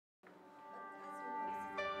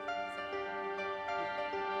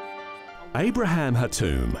Abraham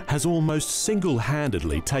Hatoum has almost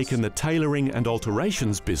single-handedly taken the tailoring and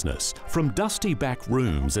alterations business from dusty back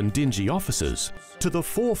rooms and dingy offices to the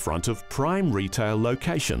forefront of prime retail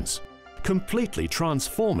locations, completely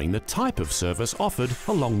transforming the type of service offered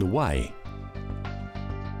along the way.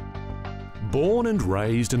 Born and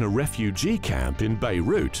raised in a refugee camp in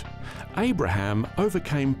Beirut, Abraham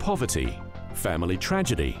overcame poverty, family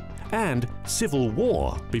tragedy and civil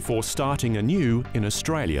war before starting anew in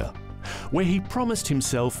Australia, where he promised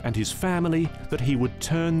himself and his family that he would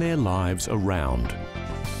turn their lives around.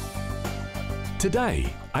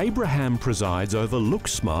 Today, Abraham presides over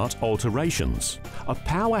Looksmart Alterations, a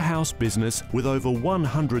powerhouse business with over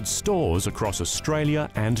 100 stores across Australia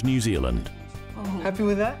and New Zealand. Happy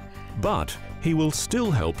with that? But he will still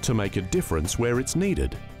help to make a difference where it's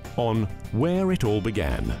needed, on where it all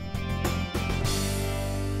began.